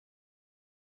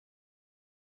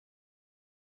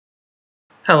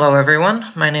Hello everyone,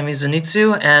 my name is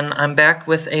Zenitsu and I'm back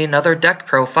with another deck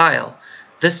profile.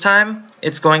 This time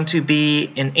it's going to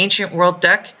be an Ancient World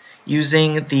deck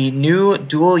using the new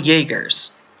Dual Jeagers.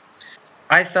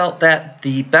 I felt that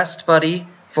the best buddy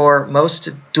for most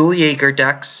Dual Jeager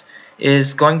decks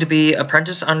is going to be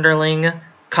Apprentice Underling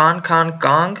Con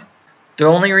Gong. The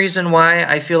only reason why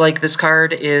I feel like this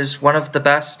card is one of the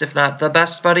best, if not the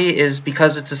best buddy, is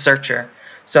because it's a searcher.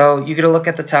 So you get to look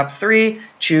at the top three,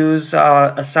 choose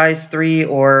a size 3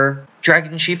 or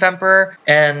Dragon Chief Emperor,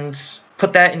 and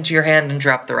put that into your hand and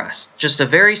drop the rest. Just a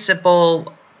very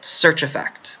simple search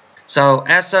effect. So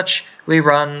as such, we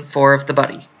run 4 of the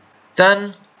buddy.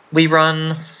 Then we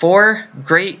run 4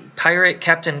 Great Pirate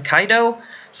Captain Kaido.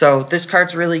 So this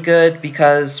card's really good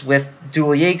because with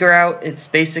Dual Jeager out, it's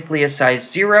basically a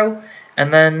size 0.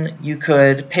 And then you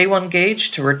could pay 1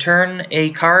 gauge to return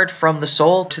a card from the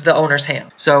soul to the owner's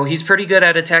hand. So he's pretty good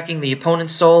at attacking the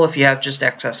opponent's soul if you have just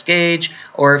excess gauge,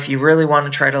 or if you really want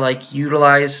to try to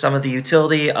utilize some of the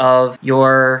utility of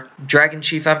your Dragon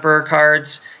Chief Emperor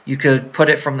cards, you could put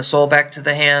it from the soul back to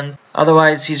the hand.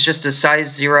 Otherwise, he's just a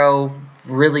size 0,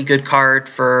 really good card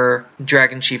for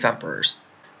Dragon Chief Emperors.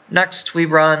 Next, we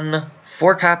run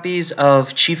 4 copies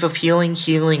of Chief of Healing,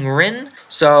 Healing Rin.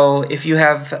 So if you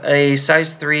have a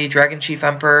size 3 Dragon Chief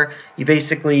Emperor, you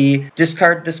basically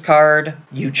discard this card,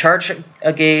 you charge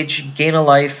a gauge, gain a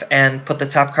life, and put the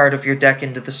top card of your deck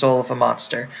into the soul of a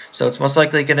monster. So it's most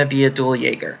likely going to be a Dual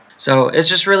Jeager. So it's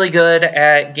just really good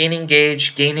at gaining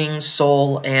gauge, gaining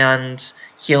soul, and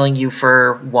healing you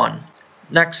for 1.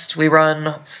 Next, we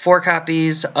run 4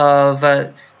 copies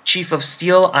of Chief of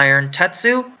Steel, Iron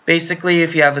Tetsu. Basically,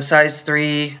 if you have a size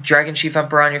 3 Dragon Chief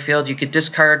Emperor on your field, you could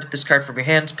discard this card from your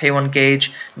hand, pay 1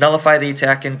 gauge, nullify the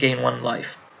attack, and gain 1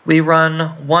 life. We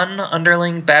run 1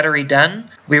 Underling Battery Den.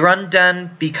 We run Den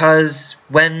because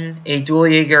when a Dual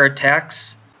Jeager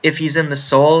attacks, if he's in the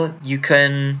soul, you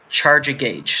can charge a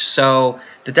gauge. So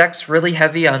the deck's really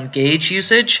heavy on gauge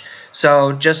usage,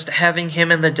 so just having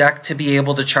him in the deck to be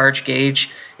able to charge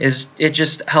gauge, it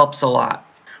just helps a lot.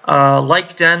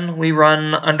 Like Den, we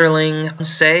run Nocurve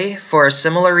Sei for a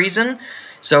similar reason.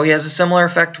 So he has a similar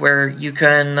effect where you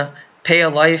can pay a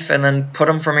life and then put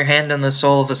him from your hand in the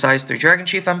soul of a size 3 Dragon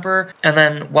Chief Emperor. And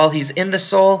then while he's in the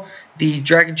soul, the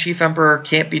Dragon Chief Emperor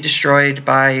can't be destroyed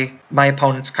by my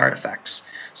opponent's card effects.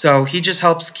 So he just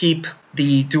helps keep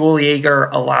the Dual Jeager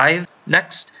alive.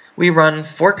 Next, we run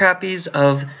 4 copies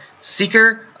of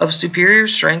Seeker of Superior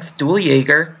Strength Dual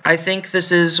Jeager. I think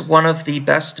this is one of the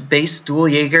best base Dual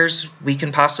Jeagers we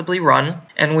can possibly run,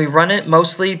 and we run it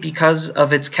mostly because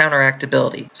of its counteract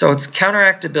ability. So its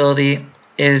counteract ability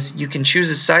is you can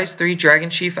choose a size 3 Dragon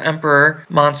Chief Emperor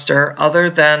monster other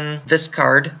than this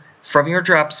card from your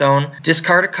drop zone,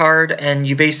 discard a card, and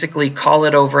you basically call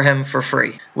it over him for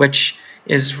free, which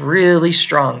is really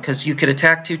strong because you could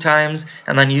attack 2 times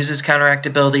and then use his counteract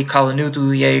ability, call a new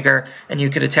Dual Jeager, and you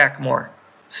could attack more.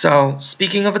 So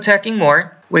speaking of attacking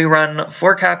more, we run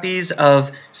 4 copies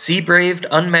of Seabrave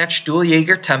Unmatched Dual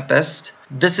Jeager Tempest.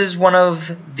 This is one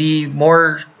of the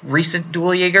more recent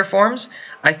Dual Jeager forms.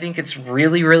 I think it's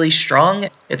really, really strong.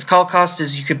 Its call cost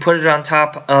is you could put it on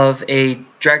top of a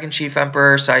Dragon Chief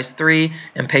Emperor size 3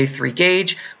 and pay 3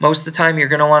 gauge. Most of the time you're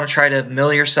going to want to try to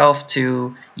mill yourself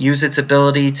to use its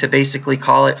ability to basically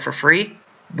call it for free.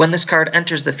 When this card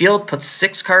enters the field, put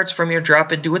 6 cards from your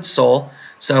drop into its soul.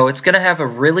 So it's going to have a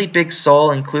really big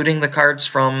soul, including the cards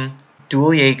from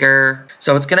Dual Jeager.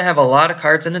 So it's going to have a lot of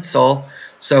cards in its soul.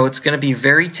 So it's going to be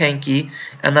very tanky.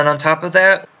 And then on top of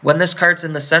that, when this card's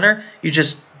in the center, you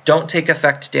just don't take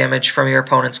effect damage from your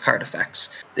opponent's card effects.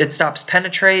 It stops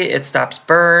penetrate, it stops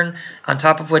burn, on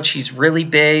top of which he's really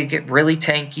big, really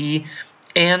tanky,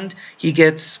 and he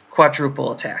gets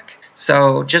quadruple attack.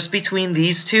 So just between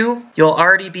these two, you'll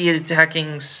already be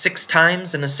attacking 6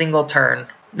 times in a single turn.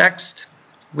 Next,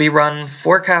 we run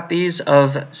 4 copies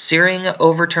of Searing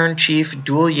Overturn Chief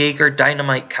Dual Jeager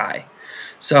Dynamite Kai.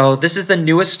 So this is the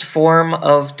newest form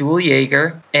of Dual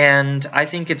Jeager, and I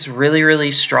think it's really, really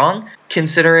strong,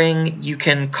 considering you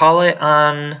can call it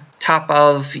on top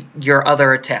of your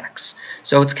other attacks.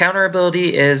 So its counter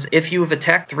ability is if you have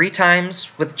attacked 3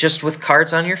 times with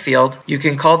cards on your field, you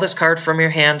can call this card from your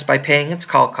hand by paying its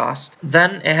call cost.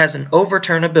 Then it has an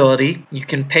Overturn ability. You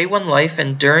can pay 1 life,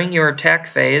 and during your attack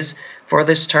phase for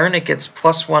this turn, it gets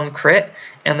 +1 crit,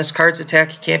 and this card's attack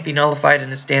can't be nullified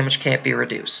and its damage can't be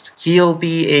reduced. He'll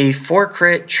be a 4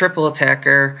 crit triple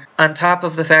attacker, on top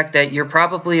of the fact that you're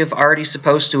probably already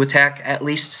supposed to attack at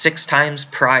least 6 times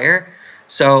prior.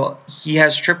 So he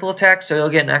has triple attack, so he'll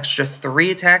get an extra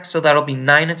 3 attacks, so that'll be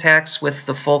 9 attacks with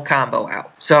the full combo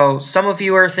out. So some of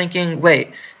you are thinking,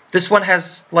 wait, This one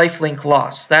has lifelink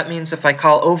loss. That means if I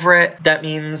call over it, that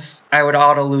means I would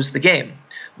auto lose the game.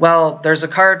 Well, there's a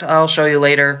card I'll show you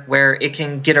later where it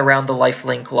can get around the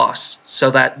lifelink loss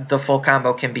so that the full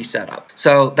combo can be set up.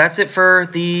 So that's it for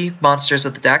the monsters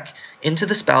of the deck. Into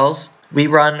the spells, we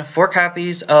run 4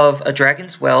 copies of a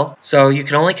Dragon's Will. So you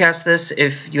can only cast this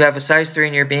if you have a size 3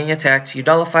 and you're being attacked. You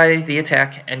nullify the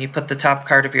attack and you put the top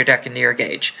card of your deck into your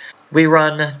gauge. We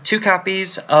run 2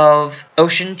 copies of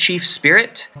Ocean Chief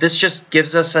Spirit. This just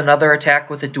gives us another attack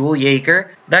with a Dual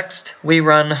Jeager. Next, we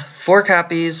run 4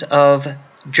 copies of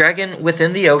Dragon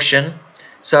Within the Ocean.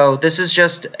 So this is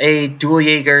just a Dual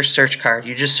Jeager search card.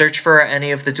 You just search for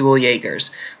any of the Dual Jeagers.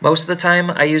 Most of the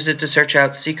time I use it to search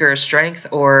out Seeker of Strength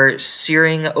or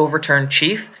Searing Overturn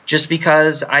Chief, just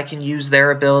because I can use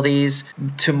their abilities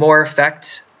to more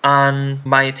effect on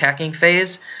my attacking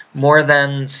phase more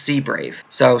than Seabrave.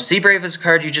 So Seabrave is a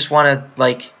card you just want to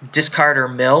like discard or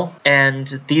mill, and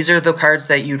these are the cards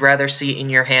that you'd rather see in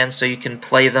your hand so you can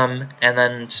play them and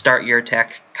then start your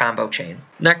attack combo chain.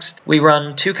 Next, we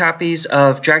run 2 copies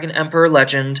of Dragon Emperor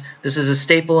Legend. This is a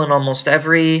staple in almost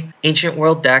every Ancient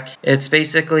World deck. It's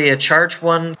basically a charge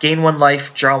 1, gain 1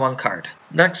 life, draw 1 card.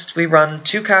 Next, we run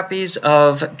 2 copies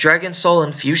of Dragon Soul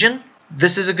Infusion.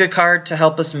 This is a good card to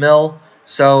help us mill.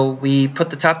 So we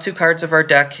put the top 2 cards of our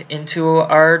deck into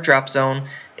our drop zone.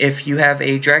 If you have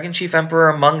a Dragon Chief Emperor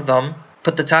among them,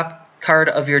 put the top card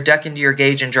of your deck into your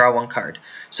gauge and draw 1 card.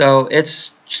 So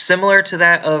it's similar to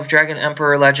that of Dragon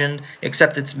Emperor Legend,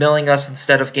 except it's milling us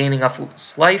instead of gaining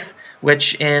us life,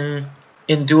 which in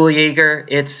Dual Jeager,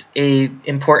 it's a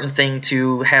important thing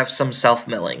to have some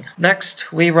self-milling.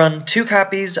 Next, we run 2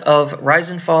 copies of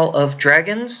Rise and Fall of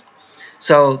Dragons.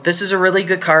 So this is a really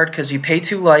good card because you pay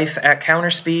 2 life. At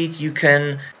counter speed, you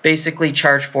can basically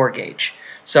charge 4 gauge.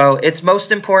 So it's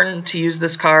most important to use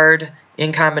this card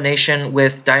in combination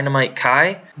with Dynamite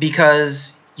Kai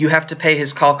because you have to pay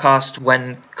his call cost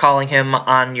when calling him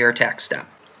on your attack step.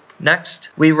 Next,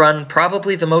 we run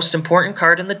probably the most important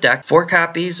card in the deck, 4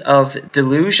 copies of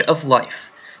Deluge of Life.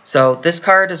 So this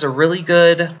card is a really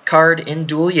good card in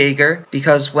Dual Jeager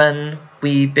because when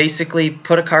we basically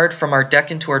put a card from our deck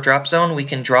into our drop zone, we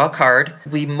can draw a card.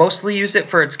 We mostly use it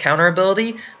for its counter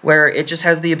ability, where it just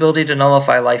has the ability to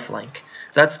nullify lifelink.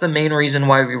 That's the main reason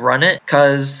why we run it,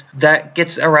 because that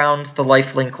gets around the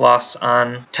lifelink loss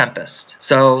on Tempest.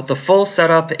 So the full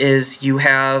setup is you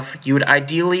would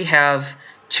ideally have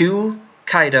 2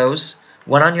 Kaidos,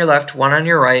 one on your left, one on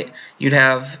your right. You'd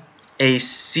have a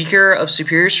Seeker of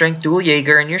Superior Strength Dual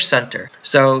Jeager in your center.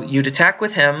 So you'd attack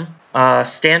with him,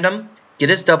 stand him, get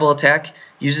his double attack,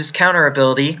 use his counter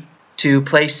ability to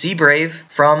play Seabrave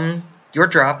from your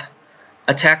drop,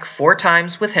 attack 4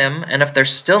 times with him, and if they're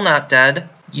still not dead,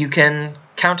 you can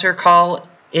counter call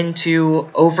into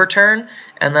Overturn,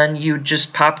 and then you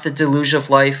just pop the Deluge of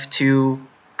Life to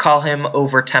call him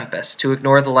over Tempest to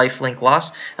ignore the lifelink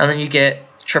loss, and then you get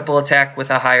triple attack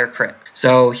with a higher crit.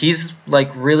 So he's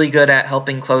like really good at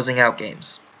helping closing out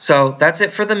games. So that's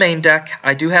it for the main deck.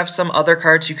 I do have some other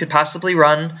cards you could possibly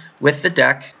run with the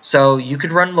deck. So you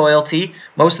could run Loyalty.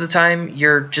 Most of the time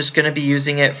you're just going to be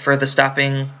using it for the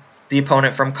stopping the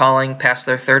opponent from calling past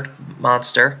their 3rd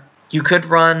monster. You could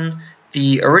run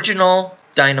the original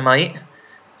Dynamite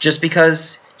just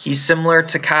because he's similar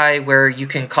to Kai where you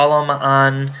can call him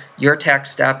on your attack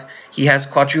step. He has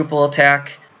quadruple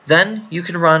attack. Then you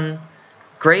can run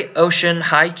Great Ocean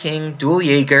High King Dual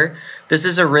Jeager. This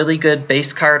is a really good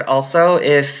base card also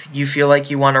if you feel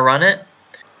like you want to run it.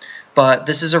 But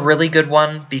this is a really good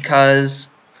one because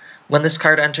when this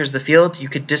card enters the field, you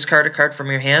could discard a card from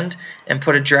your hand and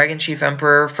put a Dragon Chief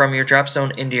Emperor from your drop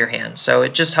zone into your hand. So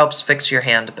it just helps fix your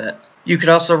hand a bit. You could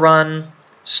also run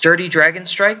Sturdy Dragon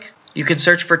Strike. You can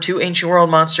search for 2 Ancient World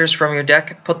monsters from your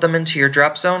deck, put them into your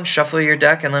drop zone, shuffle your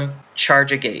deck, and then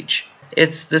charge a gauge.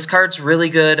 This card's really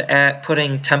good at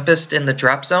putting Tempest in the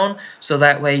drop zone, so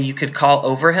that way you could call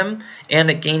over him, and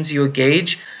it gains you a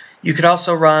gauge. You could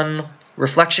also run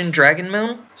Reflection Dragon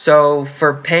Moon. So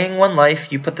for paying 1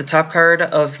 life, you put the top card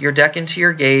of your deck into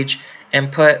your gauge,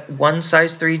 and put 1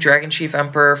 size 3 Dragon Chief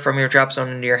Emperor from your drop zone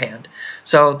into your hand.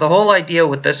 So the whole idea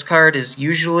with this card is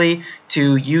usually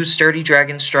to use Sturdy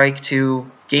Dragon Strike to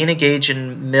gain a gauge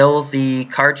and mill the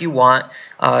card you want,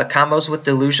 combos with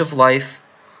Deluge of Life,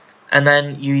 and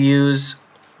then you use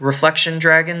Reflection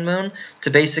Dragon Moon to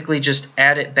basically just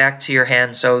add it back to your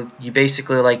hand, so you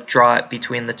basically like draw it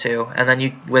between the 2, and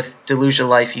then with Deluge of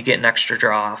Life you get an extra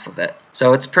draw off of it.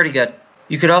 So it's pretty good.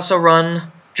 You could also run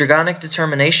Dragonic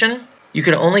Determination. You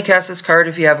can only cast this card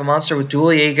if you have a monster with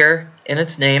Dual Jeager in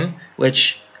its name,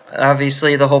 which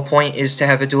obviously the whole point is to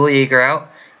have a Dual Jeager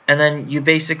out. and then you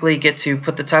basically get to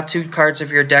put the top 2 cards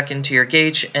of your deck into your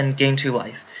gauge and gain 2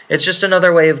 life. It's just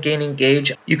another way of gaining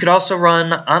gauge. You could also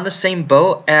run on the same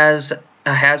boat as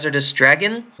a Hazardous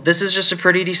Dragon. This is just a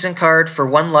pretty decent card for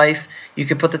 1 life. You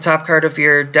could put the top card of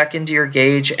your deck into your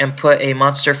gauge and put a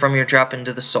monster from your drop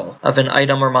into the soul of an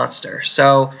item or monster.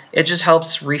 So it just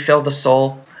helps refill the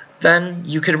soul. Then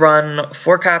you could run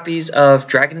 4 copies of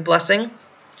Dragon Blessing.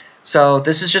 So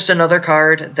this is just another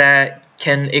card that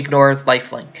can ignore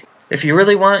lifelink. If you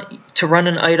really want to run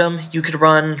an item, you could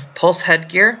run Pulse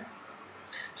Headgear.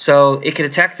 So it could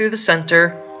attack through the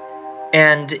center,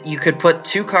 and you could put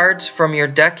 2 cards from your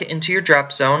deck into your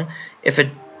drop zone. If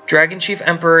a Dragon Chief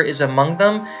Emperor is among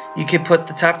them, you could put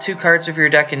the top 2 cards of your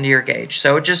deck into your gauge.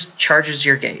 So it just charges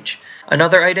your gauge.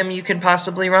 Another item you can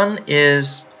possibly run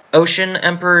is Ocean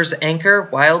Emperor's Anchor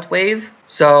Wild Wave.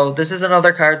 So this is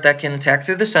another card that can attack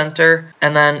through the center,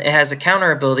 and then it has a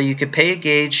counter ability. You could pay a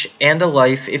gauge and a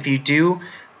life. If you do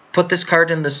put this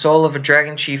card in the soul of a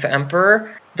Dragon Chief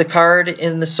Emperor, the card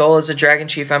in the soul as a Dragon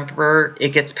Chief Emperor, it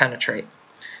gets Penetrate.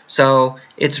 So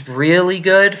it's really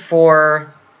good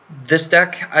for this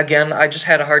deck. Again, I just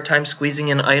had a hard time squeezing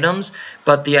in items,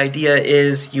 but the idea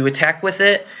is you attack with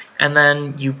it, and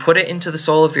then you put it into the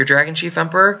soul of your Dragon Chief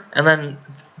Emperor, and then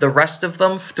the rest of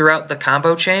them throughout the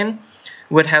combo chain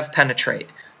would have Penetrate.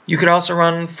 You could also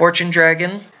run Fortune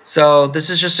Dragon. So this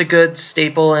is just a good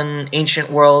staple in Ancient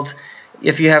World.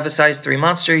 If you have a size 3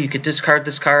 monster, you could discard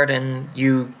this card and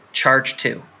you charge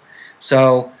 2.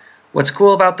 So what's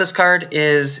cool about this card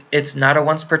is it's not a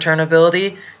once per turn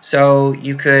ability, so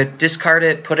you could discard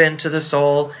it, put it into the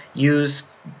soul, use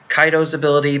Kaido's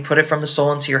ability, put it from the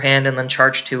soul into your hand, and then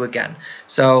charge 2 again.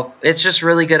 So it's just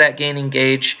really good at gaining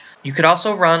gauge. You could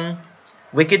also run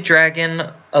Wicked Dragon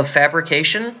of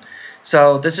Fabrication.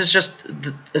 So this is just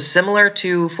similar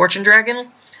to Fortune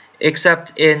Dragon,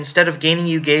 except instead of gaining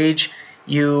you gauge,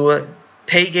 you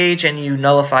pay gauge and you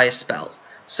nullify a spell.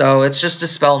 So it's just a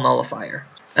spell nullifier.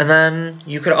 And then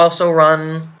you could also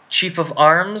run Chief of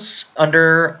Arms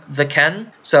under the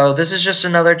Ken. So this is just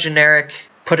another generic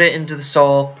put it into the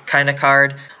soul kind of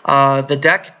card. The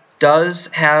deck does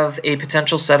have a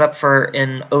potential setup for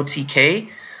an OTK.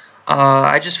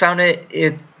 I just found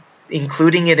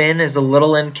including it in is a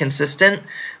little inconsistent,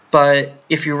 but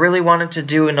if you really wanted to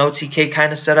do an OTK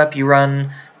kind of setup, you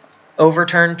run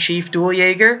Overturn Chief Dual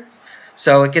Jeager.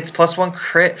 So it gets +1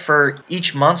 crit for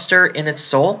each monster in its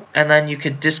soul, and then you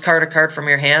could discard a card from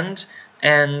your hand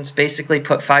and basically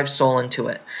put 5 soul into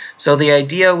it. So the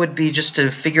idea would be just to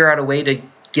figure out a way to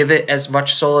give it as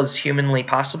much soul as humanly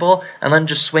possible, and then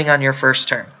just swing on your first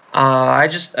turn. I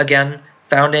just, again,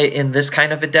 found it in this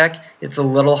kind of a deck. It's a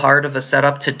little hard of a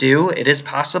setup to do. It is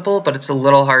possible, but it's a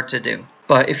little hard to do.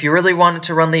 But if you really wanted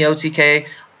to run the OTK,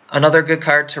 another good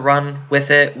card to run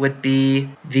with it would be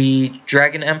the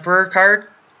Dragon Emperor card,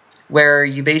 where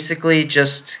you basically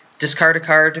just discard a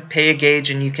card, pay a gauge,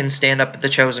 and you can stand up the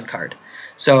chosen card.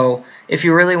 So if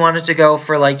you really wanted to go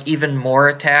for like even more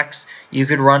attacks, you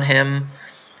could run him.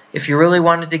 If you really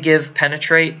wanted to give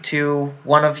Penetrate to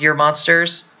one of your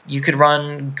monsters, you could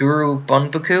run Guru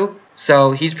Bunbuku.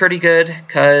 So he's pretty good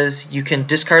because you can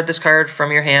discard this card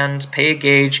from your hand, pay a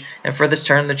gauge, and for this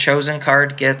turn the chosen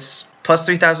card gets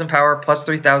 +3000 power,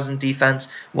 +3000 defense,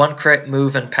 1 crit,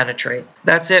 move, and penetrate.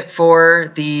 That's it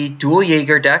for the Dual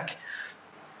Jeager deck.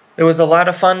 It was a lot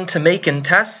of fun to make and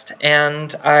test,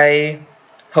 and I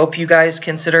hope you guys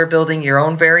consider building your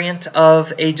own variant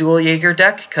of a Dual Jeager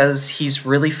deck because he's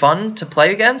really fun to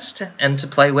play against and to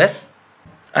play with.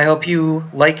 I hope you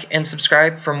like and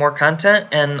subscribe for more content,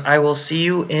 and I will see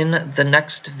you in the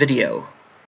next video.